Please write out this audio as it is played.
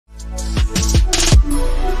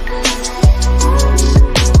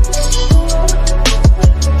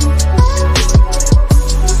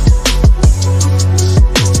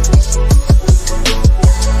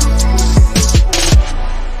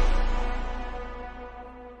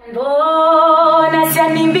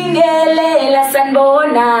Asiyanibingelela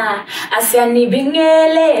sanibona,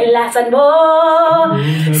 asiyanibingelela sanibona,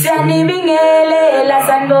 siyanibingelela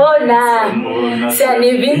sanibona,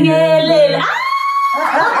 siyanibingelela.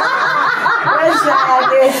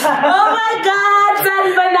 Oh my God,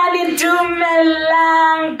 sanibonani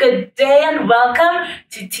dumelang. Good day and welcome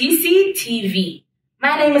to TCTV.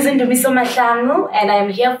 My name is Ncube and I am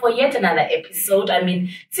here for yet another episode.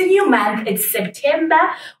 It's a new month. It's September.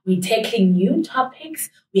 We're tackling new topics.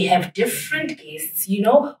 We have different guests.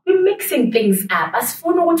 We're mixing things up.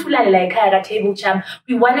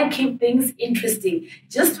 We want to keep things interesting.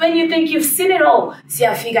 Just when you think you've seen it all, that's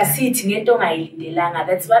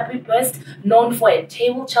what we're best known for at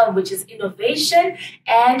Table Charm, which is innovation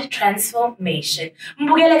and transformation.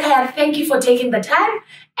 Thank you for taking the time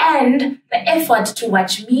and the effort to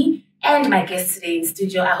watch me and my guests today in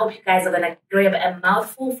studio. I hope you guys are going to grab a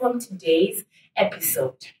mouthful from today's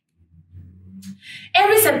episode.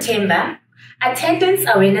 Every September, Attendance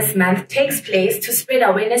Awareness Month takes place to spread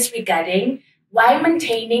awareness regarding why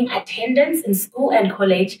maintaining attendance in school and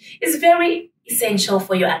college is very essential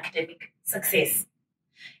for your academic success.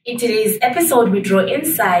 In today's episode, we draw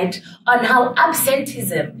insight on how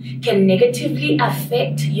absenteeism can negatively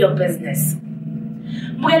affect your business.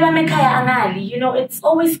 It's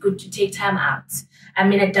always good to take time out.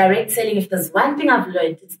 At direct selling, if there's one thing I've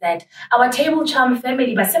learned, it's that our Table Charm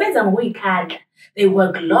family, they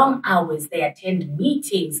work long hours, they attend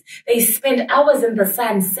meetings, they spend hours in the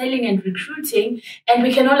sun selling and recruiting, and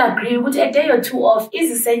we can all agree that a day or two off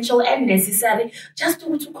is essential and necessary just to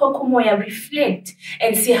reflect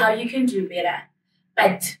and see how you can do better.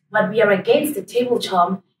 But what we are against at Table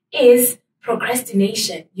Charm is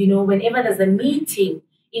procrastination. Whenever there's a meeting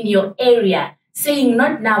in your area, saying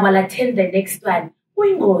not now, I'll attend the next one.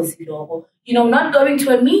 Not going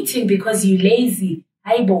to a meeting because you're lazy.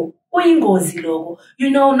 Not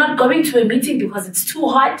going to a meeting because it's too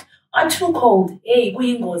hot or too cold. At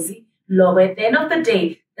the end of the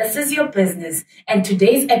day, this is your business. And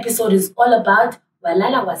today's episode is all about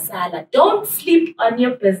walala wasala. Don't sleep on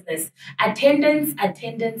your business. Attendance,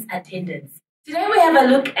 attendance, attendance. Today we have a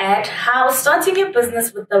look at how starting your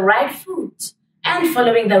business with the right food and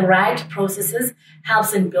following the right processes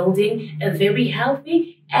helps in building a very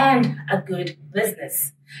healthy and a good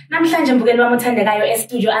business. Namhlanje mbukeli wami othandekayo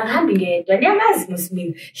e-studio angihambi ngedwa. Niyamazi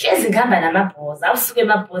Musmin, hlezi ngihamba namabhoza, awusuke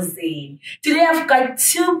emabhozeni. Today I've got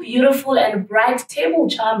two beautiful and bright table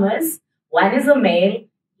charmers. One is a male,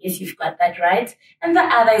 yes, you've got that right, and the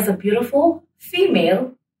other is a beautiful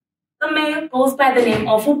female. The male goes by the name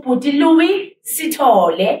of Louis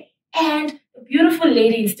Sithole, and the beautiful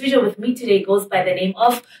lady in studio with me today goes by the name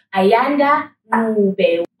of Ayanda.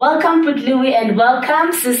 Welcome, Louis, and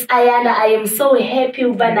welcome, Sis Ayanda. I am so happy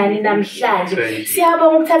ubanani namhlanje.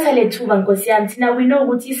 Siyabonga ukuthatha lethuba nkosi yami. Thina we know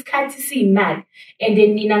ukuthi isikhathi siyimali. And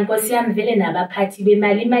then nina nkosi yami vele nabaphathi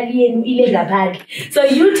bemali, imali yenu ile ngaphandle. So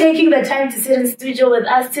you taking the time to sit in studio with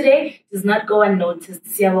us today does not go unnoticed.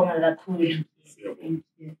 Siyabonga kakhulu.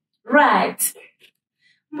 Right.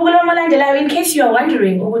 In case you are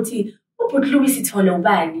wondering, Louis Sithole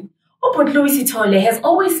ubani? Louis Sithole has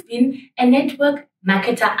always been a network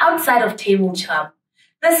marketer outside of Table Charm.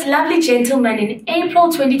 This lovely gentleman in April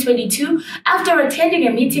 2022, after attending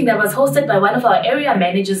a meeting that was hosted by one of our area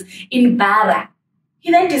managers in Bara, he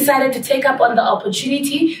then decided to take up on the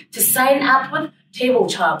opportunity to sign up with Table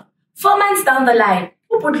Charm. 4 months down the line,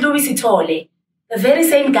 Louis Sithole, the very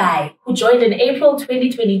same guy who joined in April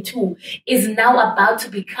 2022, is now about to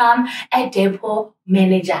become a depot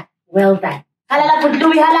manager. Well done. Halala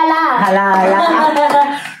Louis, halala.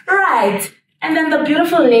 Halala. Right. And then the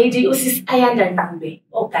beautiful lady, Usis Ayanda Ncube.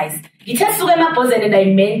 Oh, guys. And I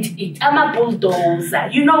meant it. I'm a bulldozer.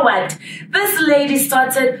 You know what? This lady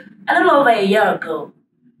started a little over a year ago.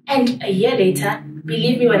 And a year later,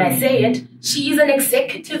 believe me when I say it, she is an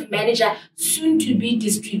executive manager, soon to be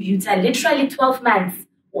distributor. Literally 12 months.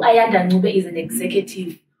 Ayanda Ncube is an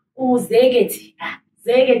executive. Oh, Zegeti.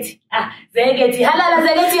 Zegeti. Halala,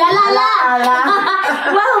 Zegeti, halala.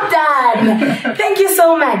 Well done. Thank you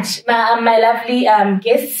so much, my lovely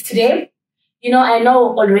guests today. I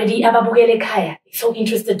know already Ababugele Kaya is so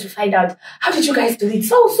interested to find out, how did you guys do it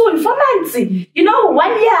so soon? 4 months. 1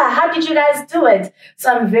 year. How did you guys do it?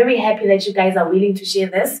 So I'm very happy that you guys are willing to share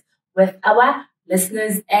this with our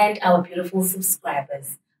listeners and our beautiful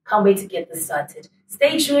subscribers. Can't wait to get this started.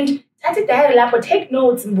 Stay tuned. Take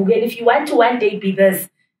notes, Mbugel, if you want to one day be this.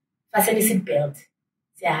 Facility build.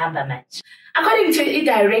 According to the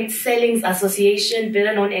Direct Sellings Association,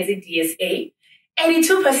 better known as the DSA,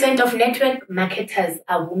 82% of network marketers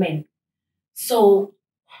are women. So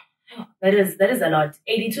that is a lot.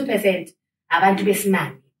 82%. abantu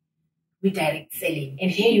besimame, with direct selling.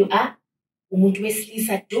 And here you are, umuntu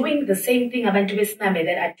wesilisa, doing the same thing abantu besimame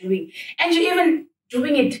that are doing. And you're even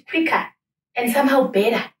doing it quicker and somehow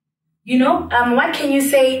better. You know, what can you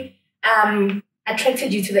say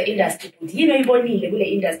attracted you to the industry? You know, ibonile kule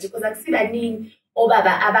industry because akusibaningi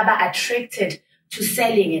obaba ababa attracted to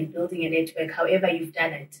selling and building a network, however you've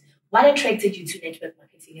done it. What attracted you to network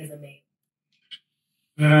marketing as a male?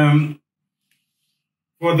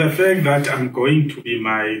 For the fact that I'm going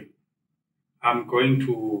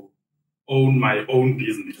to own my own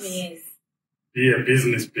business. Yes. Be a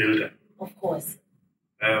business builder. Of course.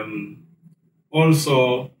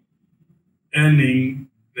 Also earning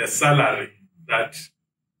the salary that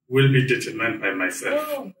will be determined by myself.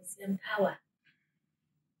 Oh, Muslim power.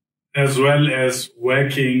 As well as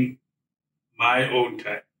working my own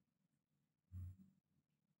time.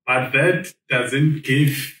 But that doesn't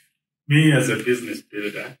give me as a business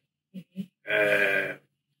builder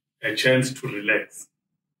a chance to relax.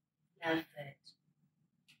 Love that.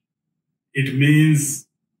 It means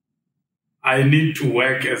I need to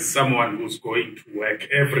work as someone who's going to work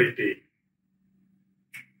every day.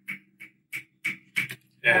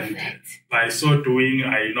 And by so doing,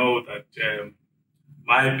 I know that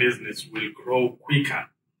my business will grow quicker.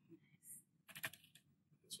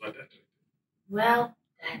 That's what I do. Well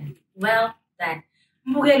done. Well done.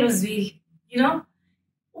 Mbukelo Zwili, you know,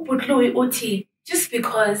 uButluwi uthi just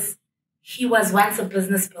because he was once a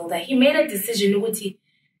business builder, he made a decision uthi,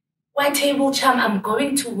 why Table Charm, I'm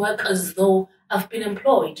going to work as though I've been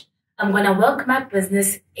employed. I'm going to work my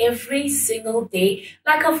business every single day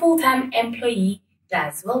like a full-time employee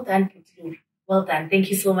does. Well done, Butluwi. Well done. Thank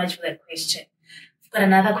you so much for that question. I've got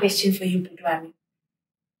another question for you, Butwami.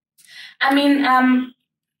 I mean,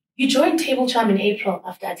 you joined Table Charm in April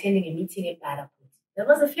after attending a meeting in Baraput. That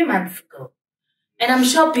was a few months ago. And I'm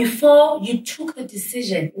sure before you took the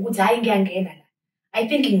decision, I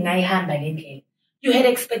think you had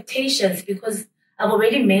expectations because I've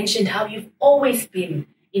already mentioned how you've always been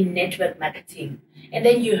in network marketing. And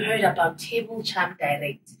then you heard about Table Charm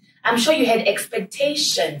Direct. I'm sure you had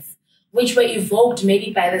expectations which were evoked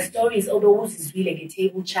maybe by the stories of those who really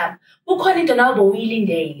Table Charm.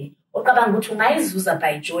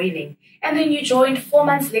 By joining. And then you joined 4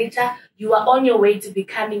 months later, you are on your way to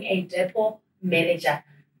becoming a depot manager.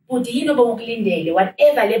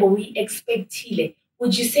 Whatever level we expect,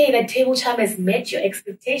 would you say that Table Charm has met your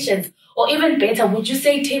expectations? Or even better, would you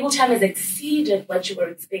say Table Charm has exceeded what you were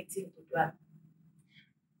expecting?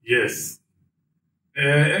 Yes.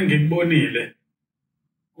 Engikubonile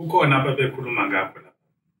kukhona ababekhuluma ngakho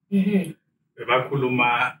lapha.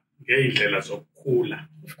 Bebakhuluma ngeindlela zokukhula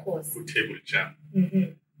ku Table Charm.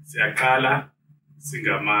 Siyaqala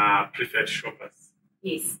singama preferred shoppers.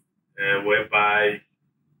 Yes. Whereby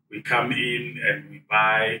we come in and we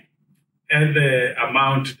buy at the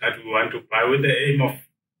amount that we want to buy with the aim of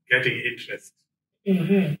getting interest.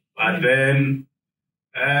 But then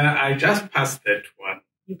I just passed that one.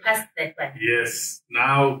 You passed that one? Yes.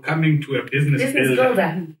 Now coming to a business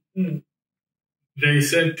builder. They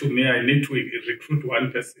said to me, I need to recruit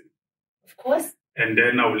one person. Of course. And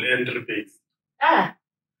then I will end rebates.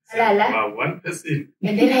 So, one person.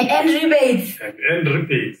 And then I end rebates. And end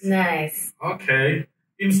rebates. Nice. Okay.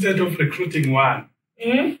 Instead of recruiting one,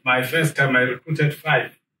 my first time I recruited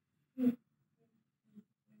 5.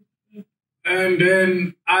 And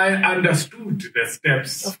then I understood the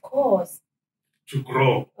steps. Of course. To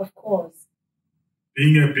grow. Of course.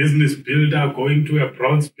 Being a business builder, going to a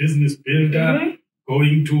bronze business builder,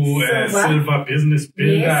 going to a silver business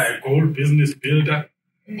builder, a gold business builder,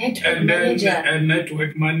 network manager. Then a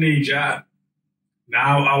network manager.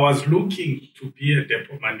 Now I was looking to be a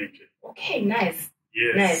depot manager. Okay, nice.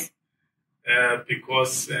 Yes. Nice.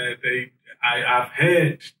 Because I've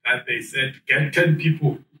heard that they said get 10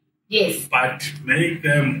 people. Yes. But make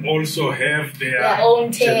them also have their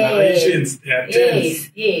own generations, their yes,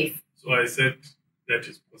 yes. So I said that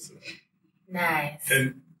is possible. Nice.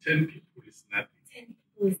 10 people is nothing. 10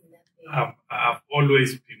 people is nothing. I've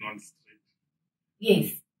always been on street.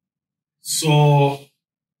 Yes. So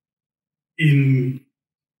in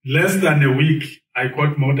less than a week, I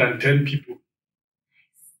got more than 10 people.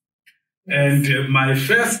 Nice. And my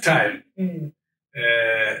first time,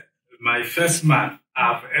 my first month,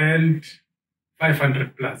 I've earned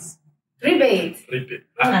 500 plus. Rebate.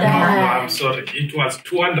 No, I'm sorry. It was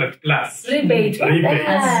 200 plus. Rebate.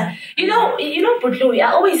 You know, Butluwi,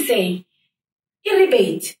 I always say,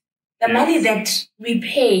 rebate, the money that we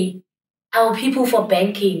pay our people for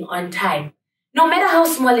banking on time, no matter how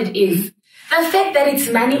small it is, The fact that it's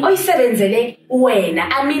money, I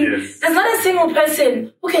mean, there's not a single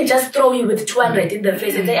person who can just throw you with 200 in the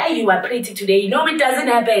face and say, "Ah, you are pretty today." No, it doesn't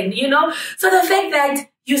happen, you know? So the fact that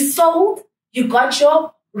you sold, you got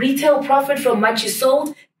your retail profit from what you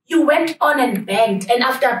sold, you went on and banked. And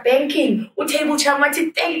after banking, Table Charm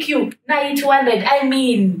wanted, thank you, now you 200. I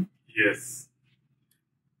mean. Yes.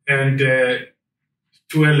 And to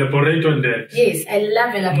elaborate on that. Yes, I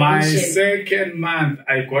love elaboration. My second month,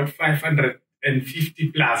 I got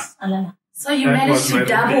 550 plus. So you managed to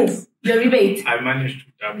double the rebate? I managed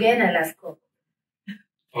to double. Again, let's go.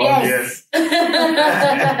 Oh, yes.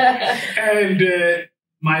 And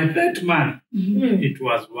my third month, it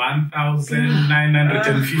was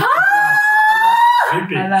 1,950 plus.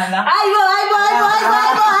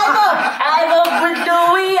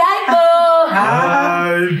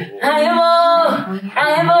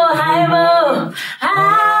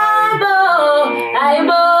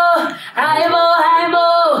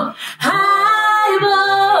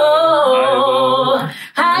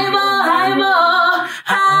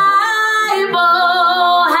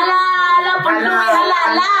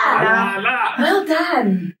 Well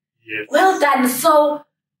done. Yes. Well done. So,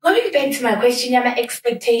 going back to my question, my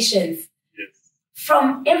expectations. Yes.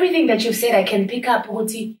 From everything that you've said, I can pick up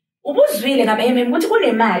ukuthi ubuzwile ngameheme ukuthi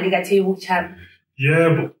kunemali kaTable Charm.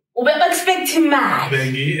 Yebo. Ube expecting imali.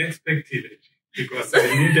 Bengi-expected it because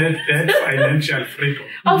I needed that financial freedom.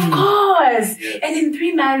 Of course. Yes. And in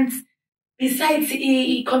 3 months, besides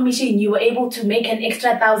commission, you were able to make an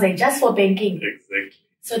extra 1,000 just for banking. Exactly.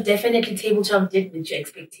 So definitely Table Charm did meet your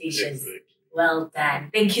expectations. Exactly. Well done.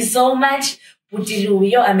 Thank you so much,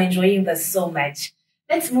 Butiluyo. I'm enjoying this so much.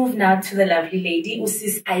 Let's move now to the lovely lady,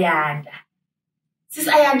 Sis Ayanda. Sis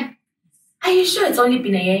Ayanda, are you sure it's only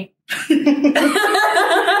been a year?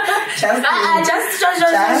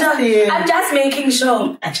 I'm just making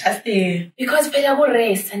sure. Because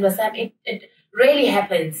race and it really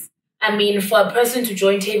happens. I mean, for a person to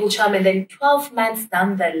join Table Charm and then 12 months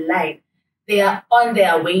down the line, they are on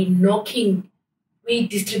their way knocking. We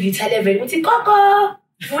distributor level. We say, Coco,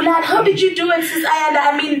 Fulan, how did you do it, Sis Ayanda?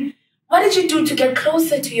 I mean, what did you do to get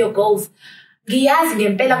closer to your goals? I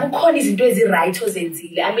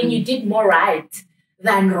mean, you did more right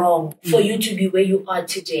than wrong for you to be where you are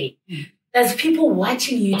today. There's people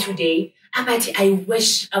watching you today. I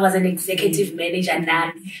wish I was an executive manager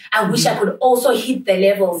now. I wish I could also hit the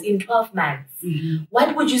levels in 12 months.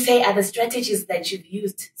 What would you say are the strategies that you've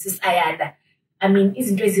used, Sis Ayanda? I mean,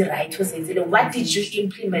 isn't it right? What did you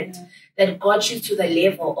implement that got you to the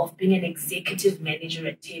level of being an executive manager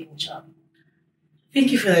at Table Charm?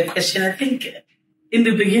 Thank you for that question. I think in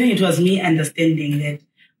the beginning, it was me understanding that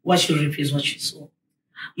what you reap is what you sow.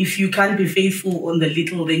 If you can't be faithful on the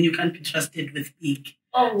little, then you can't be trusted with big.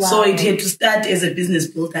 Oh, wow. So it had to start as a business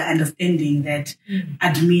builder, understanding that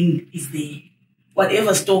admin is there.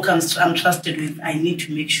 Whatever store comes, I'm trusted with, I need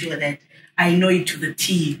to make sure that I know it to the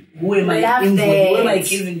T. Who am I invoicing? Who am I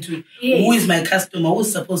giving to? Yes. Who is my customer?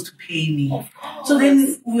 Who's supposed to pay me? Of course. So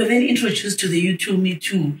then we were then introduced to the You Too, Me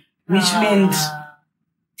Too, which meant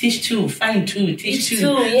teach two, find two, teach two.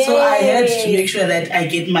 Yes. So I had to make sure that I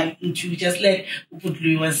get my into, just like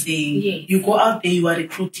Uputlu was saying, you go out there, you are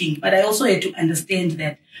recruiting. But I also had to understand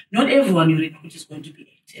that not everyone you recruit is going to be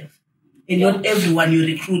active. And not everyone you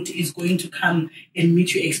recruit is going to come and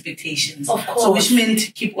meet your expectations. Of course. So which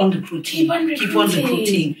meant keep on recruiting. Keep on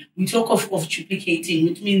recruiting. We talk of duplicating,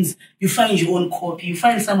 which means you find your own copy. You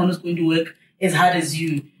find someone who's going to work as hard as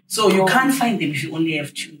you. So you can't find them if you only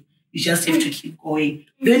have 2. You just have to keep going.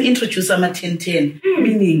 Then introduce them at 10-10,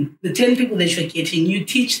 meaning the 10 people that you're getting, you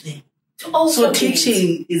teach them. So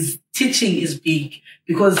teaching is big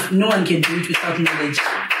because no one can do it without knowledge.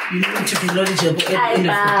 You need to be knowledgeable at the end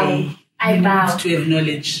of the day. I bow. To have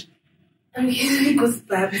knowledge. I'm getting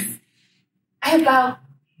goosebumps. I bow.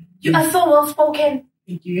 You are so well spoken.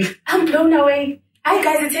 Thank you. I'm blown away. Hi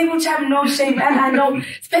guys, the Table Charm, no shame, and I know.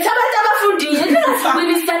 Just because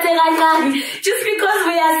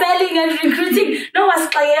we are selling and recruiting, no one's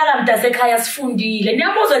playing does a kayas fundi. And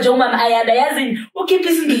now most of Jomam Ayanda yazin, keep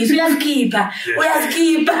we have keep.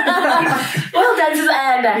 Well done, Sis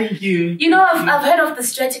Ayanda. Thank you. You know, I've heard of the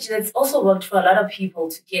strategy that's also worked for a lot of people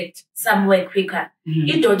to get somewhere quicker.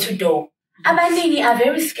 In door to door. Abanini are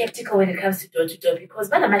very skeptical when it comes to door because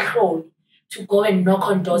man, I'm at home. To go and knock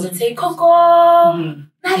on doors and say, Coco,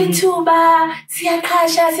 Nalituba,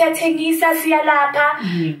 Siakasha, Siatengisa, Sialapa.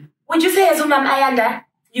 Would you say, as Umam Ayanda,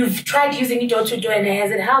 you've tried using it door to door and it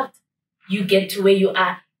hasn't helped you get to where you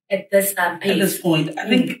are at this pace? At this point, I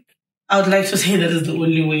think I would like to say that is the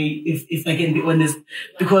only way, if I can be honest,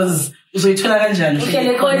 because so if you're not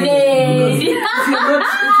going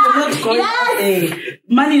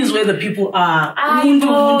money is where the people are.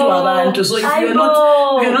 So if you're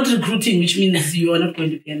not recruiting, which means you are not going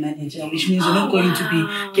to be a manager, which means you're not going to be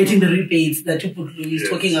getting the rebates that people is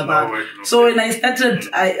talking about. So when I started,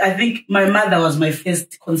 I think my mother was my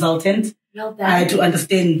first consultant. I had to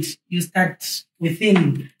understand you start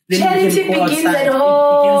within. Charity begins at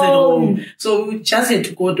home. So we just had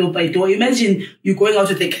to go door by door. Imagine you going out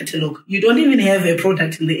with a catalog. You don't even have a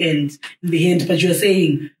product in the end, but you're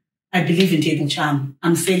saying, I believe in table charm.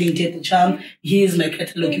 I'm selling table charm. Here's my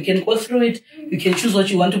catalog. You can go through it. You can choose what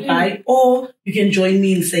you want to buy, or you can join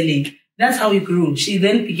me in selling. That's how we grew. She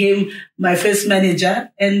then became my first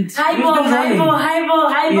manager, and Highball.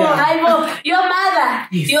 Your mother,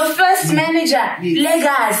 your first manager,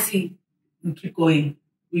 legacy. We keep going.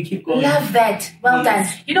 Love that. Well done.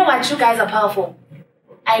 You know what? You guys are powerful.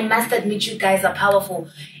 I must admit, you guys are powerful.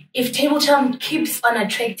 If Table Charm keeps on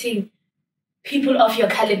attracting people of your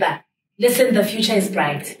caliber, listen, the future is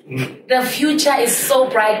bright. The future is so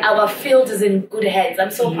bright. Our field is in good hands.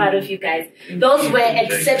 I'm so proud of you guys. Those were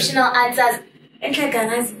exceptional answers.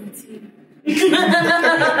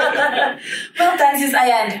 Well done, Sis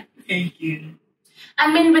Ayanda. Thank you. I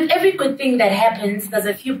mean, with every good thing that happens, there's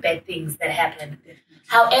a few bad things that happen.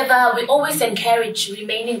 However, we always encourage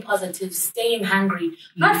remaining positive, staying hungry,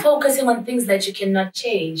 not focusing on things that you cannot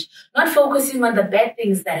change, not focusing on the bad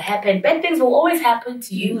things that happen. Bad things will always happen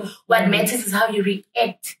to you. What matters is how you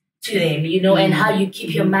react to them, and how you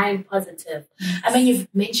keep your mind positive. I mean, you've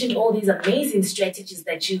mentioned all these amazing strategies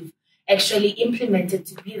that you've actually implemented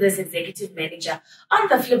to be this executive manager. On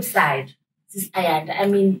the flip side, Sis Ayanda, I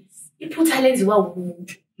mean, you put talents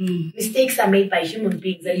mistakes are made by human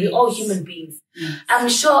beings, and we're all human beings. I'm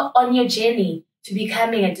sure on your journey to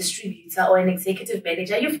becoming a distributor or an executive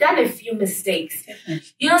manager, you've done a few mistakes.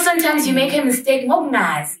 Sometimes you make a mistake,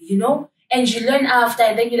 and you learn after,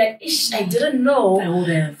 and then you're like, ish, I didn't know. I would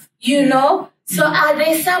have. So are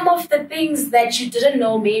there some of the things that you didn't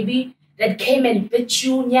know maybe that came and bit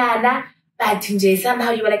you, nyana, but somehow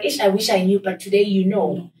you were like, ish, I wish I knew, but today you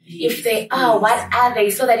know. If they are, what are they?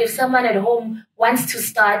 So that if someone at home wants to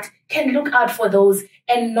start, can look out for those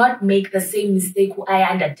and not make the same mistake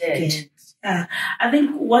Ayanda did. I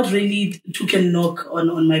think what really took a knock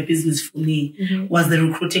on my business for me was the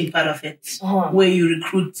recruiting part of it, where you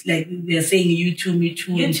recruit, like they're saying, you too, me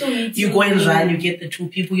too. You go and run, you get the 2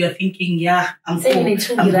 people, you're thinking, I'm cool, I'm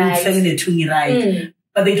selling the 2 right.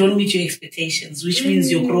 But they don't meet your expectations, which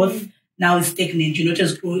means your growth now is stagnant. You're not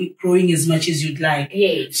just growing as much as you'd like.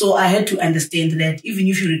 Yes. So I had to understand that even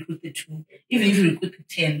if you recruit the 2, even if you recruit the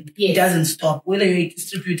 10, it doesn't stop. Whether you're a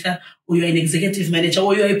distributor or you're an executive manager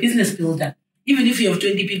or you're a business builder, even if you have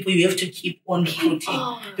 20 people, you have to keep on recruiting.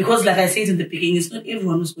 Because like I said in the beginning, it's not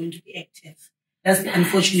everyone who's going to be active. That's the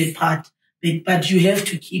unfortunate part. But you have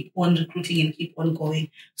to keep on recruiting and keep on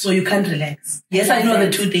going. So you can't relax. Yes, I know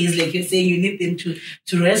the 2 days, like you're saying, you need them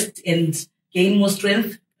to rest and gain more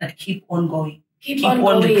strength. But keep on going. Keep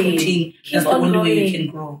on recruiting. That's the only way you can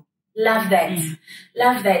grow. Love that.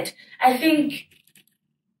 Love that. I think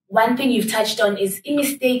one thing you've touched on is a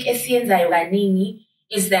mistake is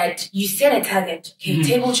that you set a target. Okay,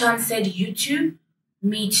 Table Charm said you 2,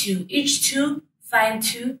 me 2, each 2, find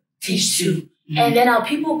 2, teach 2. And then our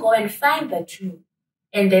people go and find the 2.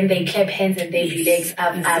 And then they clap hands and they relax,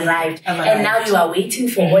 I've arrived. And now you are waiting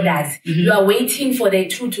for orders. You are waiting for the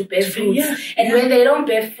 2 to bear fruits. And when they don't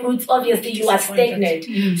bear fruits, obviously you are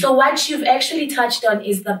stagnant. So what you've actually touched on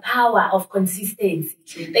is the power of consistency.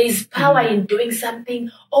 There is power in doing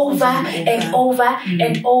something over and over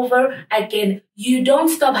and over again. You don't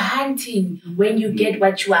stop hunting when you get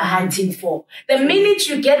what you are hunting for. The minute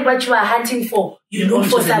you get what you are hunting for, you look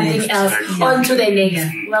for something else. On to the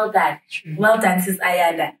next. Well done. Well done, Sis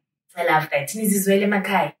Ayanda. I love that.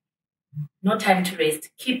 No time to rest.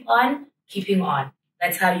 Keep on keeping on.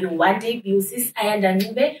 That's how you one day be Sis Ayanda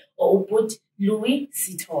Ncube or Uput Louis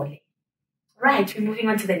Sithole. Right, we're moving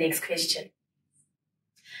on to the next question.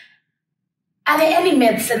 Are there any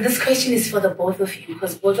myths, and this question is for the both of you,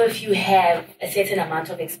 because both of you have a certain amount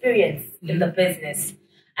of experience in the business.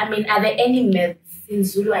 I mean, are there any myths in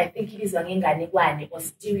Zulu? I think it is or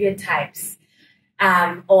stereotypes,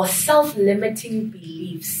 or self-limiting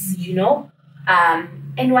beliefs,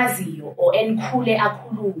 enwaziyo or enkule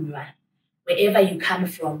akhulunywa, wherever you come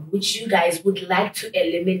from, which you guys would like to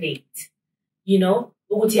eliminate.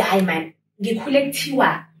 Ukuthi hayi man, ngikhule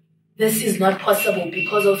kuthiwa this is not possible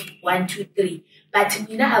because of 1, 2, 3. But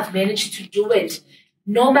Mina have managed to do it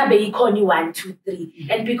Noma beikoni 1, 2, 3.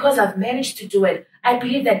 And because I've managed to do it, I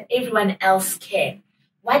believe that everyone else can.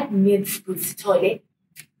 What myths would Sithole,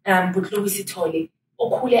 Sithole,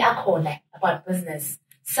 okhule akhona about business,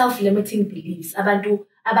 self-limiting beliefs, abantu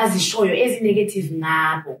abazishoyo ezi negative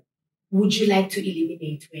ngabo, would you like to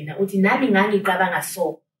eliminate wena? Uthi nami ngangicabanga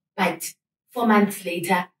so, but 4 months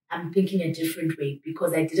later, I'm thinking a different way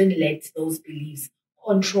because I didn't let those beliefs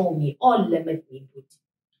control me or limit me.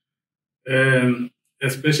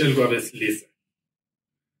 Especially kwabesilisa.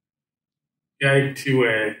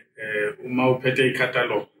 Kuyayithiwe uma uphethe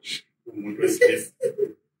iCatalog umuntu wesilisa.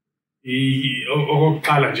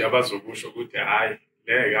 Okokuqala nje abazokusho ukuthi hayi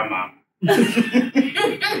le kamama.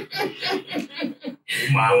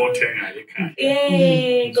 Umama othengayo ekhaya.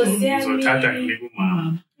 Uzothatha nginika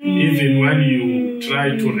umama. Even when you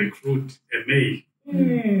try to recruit a male,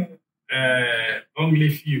 only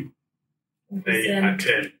few they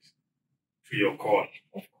attend to your call.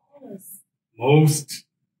 Of course. Most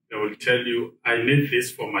they will tell you, I need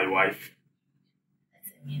this for my wife.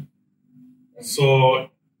 So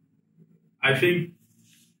I think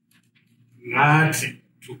not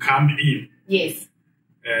to come in. Yes.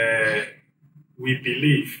 We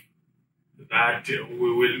believe that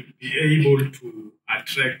we will be able to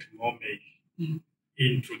attract more men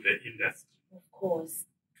into the industry. Of course.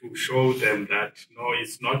 To show them that no,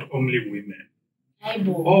 it's not only women.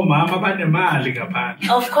 Oh, mama banemali ngaphandle.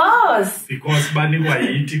 Of course. Because banikwa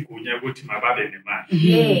yithi gunya ukuthi mababe nemali.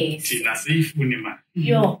 Yes. Thina siyifuna imali.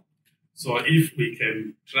 Yo. So if we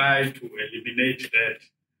can try to eliminate that,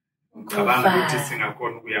 ngicabanga ukuthi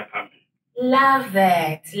singakhona ukuya phambili. Love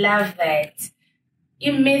that. Love that.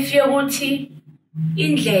 Imyth yokuthi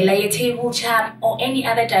indlela ye-table charm or any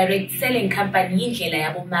other direct selling company indlela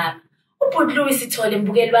yabomama. Ubhuti Sithole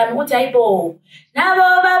mbukeli wami uthi hayibo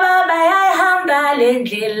nabo baba bayahamba le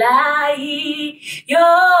ndlela iyo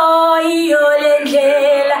le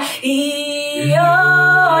ndlela iyo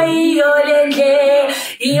le ndlela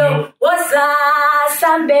iyo woza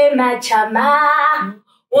sambe machama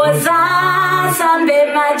woza sambe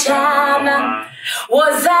machama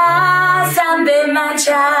woza sambe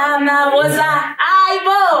machama woza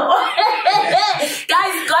aibo.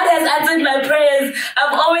 Guys, God has answered my prayers.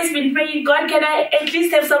 I've always been praying, God, can I at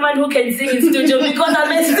least have someone who can sing in studio because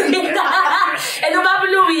I'm a singer. And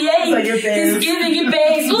he's giving you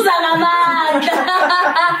bass.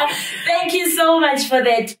 Thank you so much for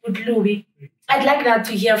that, Utlubi. I'd like now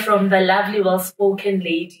to hear from the lovely, well-spoken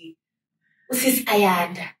lady, Usis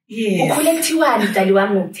Ayanda. Yes.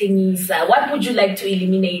 What would you like to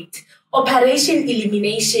eliminate? Operation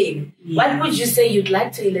elimination. Yeah. What would you say you'd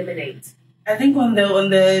like to eliminate? I think on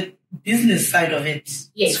the business side of it,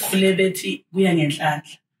 yes.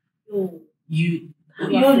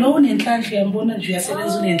 You're known in country and bona nje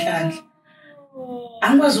uyasebenza unenhlanhla.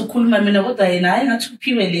 Angikwazi ukukhuluma mina kodwa yena hayi ngathi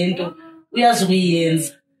uphiwe lento uyazi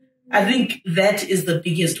ukuyenza. I think that is the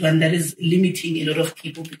biggest one that is limiting a lot of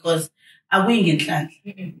people because akuyi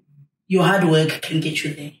ngenhlanhla. Your hard work can get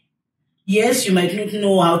you there. Yes, you might not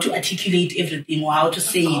know how to articulate everything or how to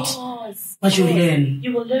say it, but you learn.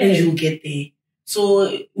 You will learn. And you'll get there. So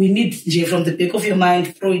we need, from the back of your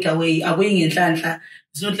mind, throw it away.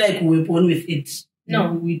 It's not like we were born with it.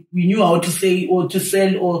 No. We knew how to say or to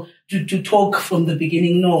sell or to talk from the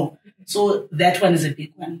beginning. No. So that one is a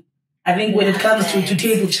big one. I think when it comes to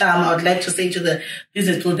table charm, I would like to say to the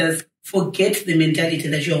business builders, forget the mentality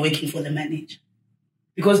that you are working for the manager.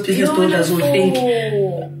 Because business builders will think,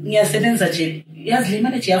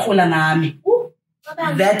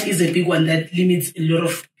 that is a big one that limits a lot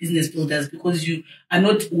of business builders because you are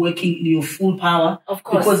not working in your full power. Of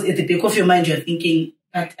course. Because at the back of your mind, you're thinking,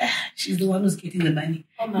 but she's the one who's getting the money.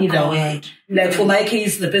 Either way. Like for my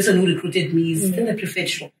case, the person who recruited me is still the preferred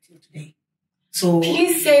shop till today. So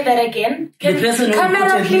please say that again.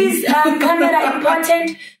 Camera, please. Camera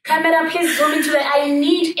important. Camera, please zoom into that. I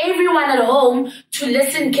need everyone at home to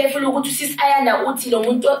listen carefully. Ukuthi sis Ayanda uthi lo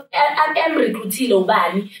muntu recruitile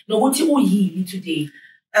ubani nokuthi uyini today.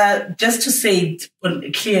 Just to say it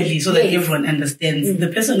clearly so that everyone understands, the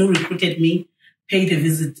person who recruited me paid a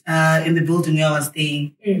visit in the building where I was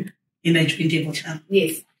staying in a joint table charm.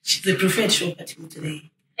 Yes. She's a preferred shopper till today.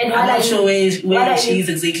 And I'm not sure where she is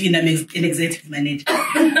exactly in an executive manager.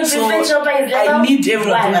 So I need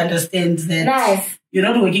everyone to understand that you're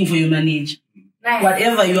not working for your manager. Nice.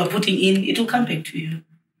 Whatever you are putting in, it will come back to you.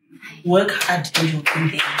 Work hard and you'll come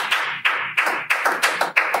there.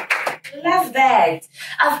 Love that.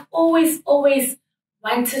 I've always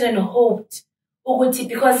wanted and hoped Uguti,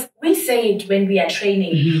 because we say it when we are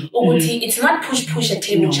training. Uguti, it's not push at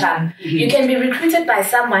table charm. You can be recruited by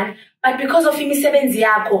someone, but because of imisebenzi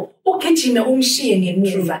yakho, ugijime umshiye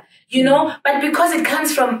ngemuva. You know, but because it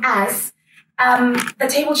comes from us, the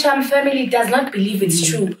table charm family does not believe it's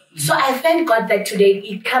true. So I thank God that today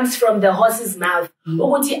it comes from the horse's mouth.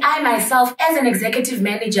 Uguti, I myself, as an executive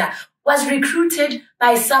manager, was recruited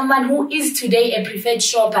by someone who is today a preferred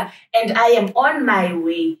shopper, and I am on my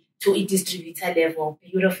way to a distributor level.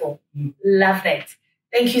 Beautiful. Love that.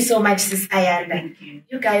 Thank you so much, Sis Ayanda. Thank you.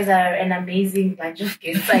 You guys are an amazing bunch of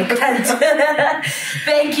guests. I can't.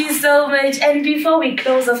 Thank you so much. And before we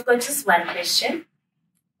close, I've got just one question.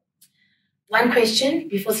 One question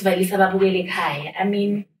before Sivalisa Babugele Kai. I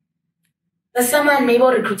mean, there's someone maybe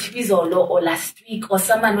recruited Bizolo or last week, or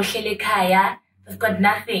someone Oshele Kaya, they've got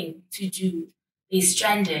nothing to do. They're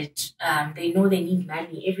stranded. They know they need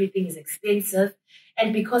money. Everything is expensive.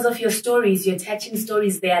 And because of your stories, your touching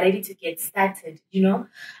stories, they are ready to get started, you know.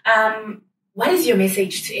 What is your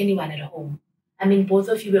message to anyone at home? I mean, both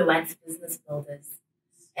of you were once business builders,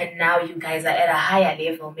 and now you guys are at a higher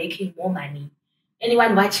level, making more money.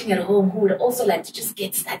 Anyone watching at home who would also like to just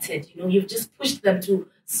get started, you know, you've just pushed them to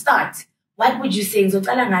start. What would you say?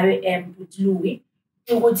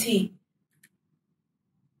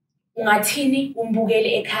 Ungathini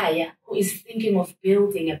umbukele ekhaya who is thinking of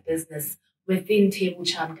building a business within Table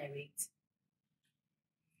Charm Direct?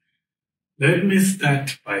 Let me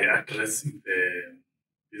start by addressing the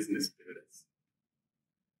business builders.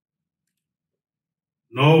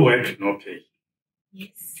 No work, no pay.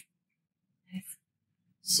 Yes.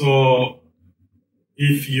 So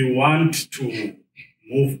if you want to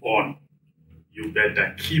move on, you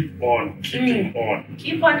better keep on keeping on.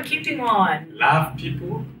 Keep on keeping on. Love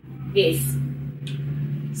people. Yes.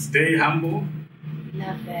 Stay humble.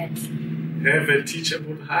 Love that. Have a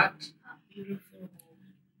teachable heart. How beautiful.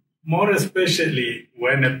 More especially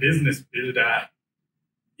when a business builder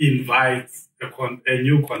invites a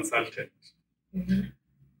new consultant.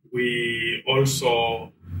 We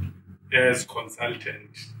also, as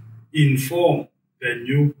consultants, inform the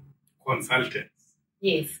new consultants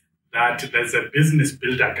that there's a business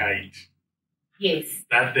builder guide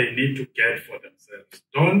that they need to get for themselves.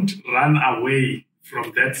 Don't run away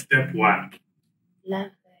from that step one. Love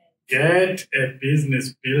that. Get a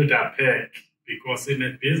business builder pack, because in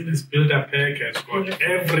a business builder pack has got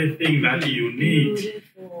everything that you need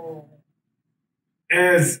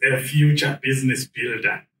as a future business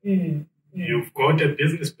builder. You've got a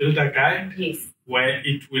business builder guide where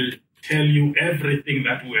it will tell you everything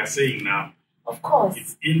that we are saying now. Of course.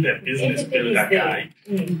 It's in the business builder guide.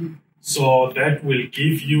 So that will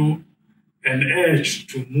give you an edge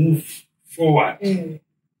to move forward. Thank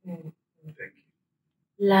you.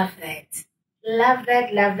 Love that. Love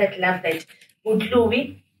that, love that, love that.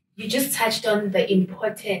 Louis, you just touched on the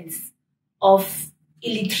importance of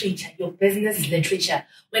literature, your business literature.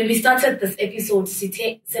 When we started this episode,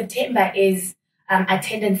 September is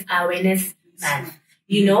Attendance Awareness Month,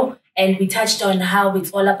 you know, and we touched on how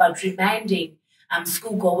it's all about reminding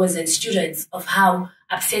schoolgoers and students of how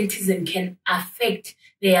absenteeism can affect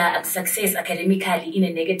their success academically in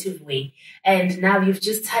a negative way. And now you've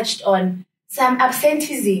just touched on some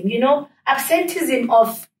absenteeism, you know, absenteeism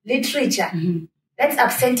of literature. That's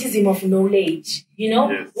absenteeism of knowledge, you know.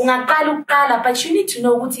 Ungaqala, but you need to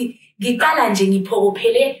know ukuthi ngiqala nje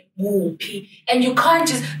ngiphokophele kuphi. And you can't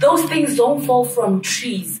just, those things don't fall from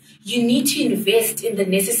trees. You need to invest in the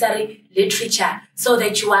necessary literature so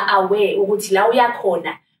that you are aware ukuthi la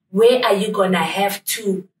uyakhona, where are you gonna have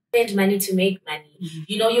to spend money to make money.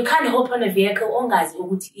 You know, you can't hop on a vehicle ongazi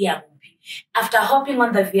ukuthi iya kuphi. After hopping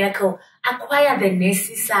on the vehicle, acquire the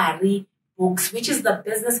necessary books, which is the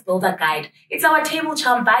Business Builder Guide. It's our Table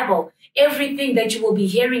Charm Bible. Everything that you will be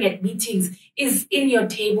hearing at meetings is in your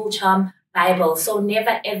Table Charm Bible. So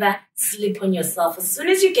never ever slip on yourself. As soon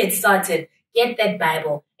as you get started, get that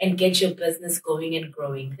Bible and get your business going and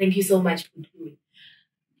growing. Thank you so much for doing.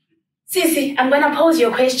 Sisi, I'm going to pose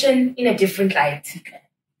your question in a different light.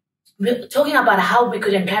 We're talking about how we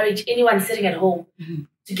could encourage anyone sitting at home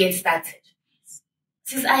to get started.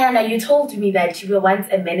 Sis Ayanda, you told me that you were once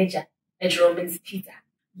a manager at Roman's Pizza.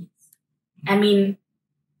 I mean,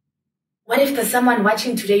 what if there's someone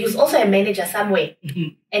watching today who's also a manager somewhere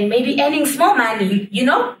and maybe earning small money, you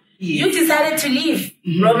know? You decided to leave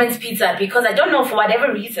Roman's Pizza because I don't know for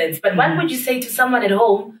whatever reasons, but what would you say to someone at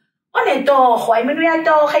home?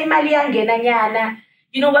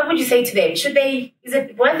 You know, what would you say to them? Is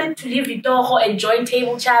it worth it to leave Vitoho and join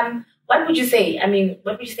Table Charm? What would you say? I mean,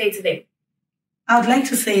 what would you say to them? I would like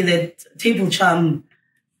to say that Table Charm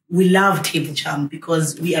we love Table Charm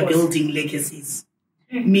because we are building legacies.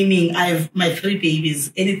 Meaning, I have my 3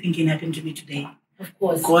 babies. Anything can happen to me today. Of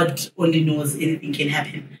course. God only knows anything can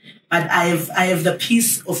happen. But I have the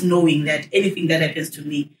peace of knowing that anything that happens to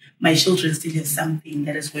me, my children still have something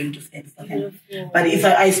that is going to fend for them. But if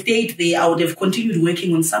I stayed there, I would have continued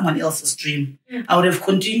working on someone else's dream. I would have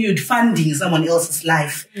continued funding someone else's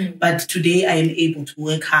life. But today I am able to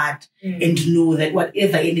work hard and know that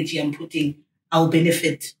whatever energy I'm putting, I'll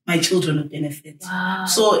benefit. My children will benefit. Wow.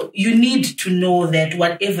 So you need to know that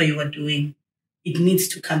whatever you are doing, it needs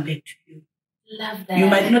to come back to you. Love that. You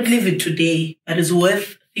might not live it today, but it's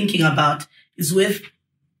worth thinking about. It's worth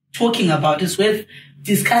talking about. It's worth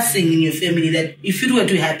discussing in your family that if it were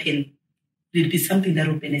to happen, it'll be something that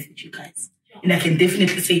will benefit you guys. And I can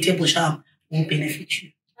definitely say Table Charm will benefit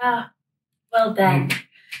you. Ah, well done.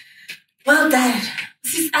 Well done.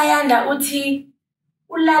 Sis Ayanda uthi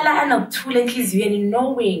ulala anokuthula enhliziyweni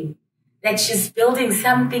knowing that she's building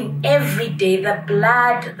something every day, the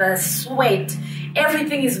blood, the sweat,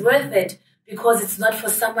 everything is worth it because it's not for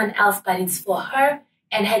someone else, but it's for her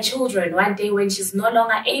and her children. One day when she's no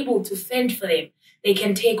longer able to fend for them, they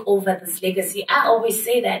can take over this legacy. I always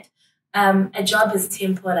say that a job is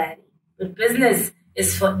temporary, but business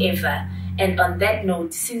is forever. And on that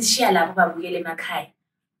note, since she babukele makhaya,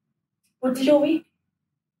 Louis,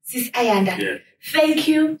 Sis Ayanda, thank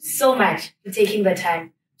you so much for taking the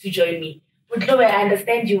time to join me. Louis, I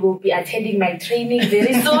understand you will be attending my training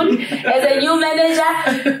very soon as a new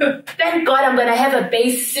manager. Thank God I'm going to have a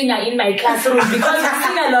bass singer in my classroom because we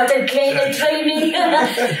sing a lot at training.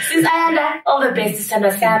 Sis Ayanda, all the best,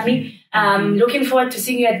 Sandra Sami. Looking forward to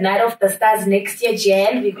seeing you at Night of the Stars next year,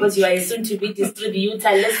 Jan, because you are a soon-to-be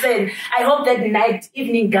distributor. Listen, I hope that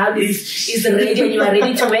evening gown is ready and you are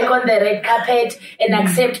ready to work on the red carpet and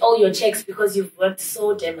accept all your checks because you've worked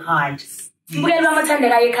so damn hard.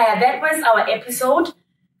 That was our episode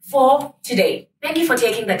for today. Thank you for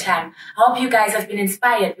taking the time. I hope you guys have been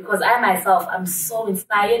inspired because I myself am so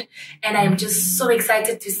inspired and I am just so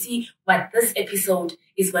excited to see what this episode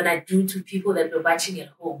is going to do to people that were watching at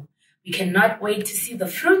home. We cannot wait to see the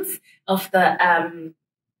fruits of the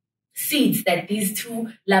seeds that these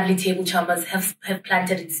 2 lovely table charmers have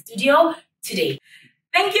planted in studio today.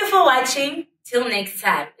 Thank you for watching. Till next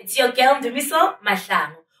time. It's your girl, Dumiso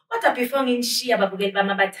Mahlangu. What up before ngishiya babukeli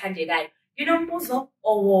bami abathandekayo? Nginombuzo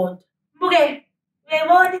owodwa. Mbukeli,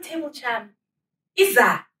 uyayibona i-table charm?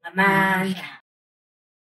 Iza ngamandla.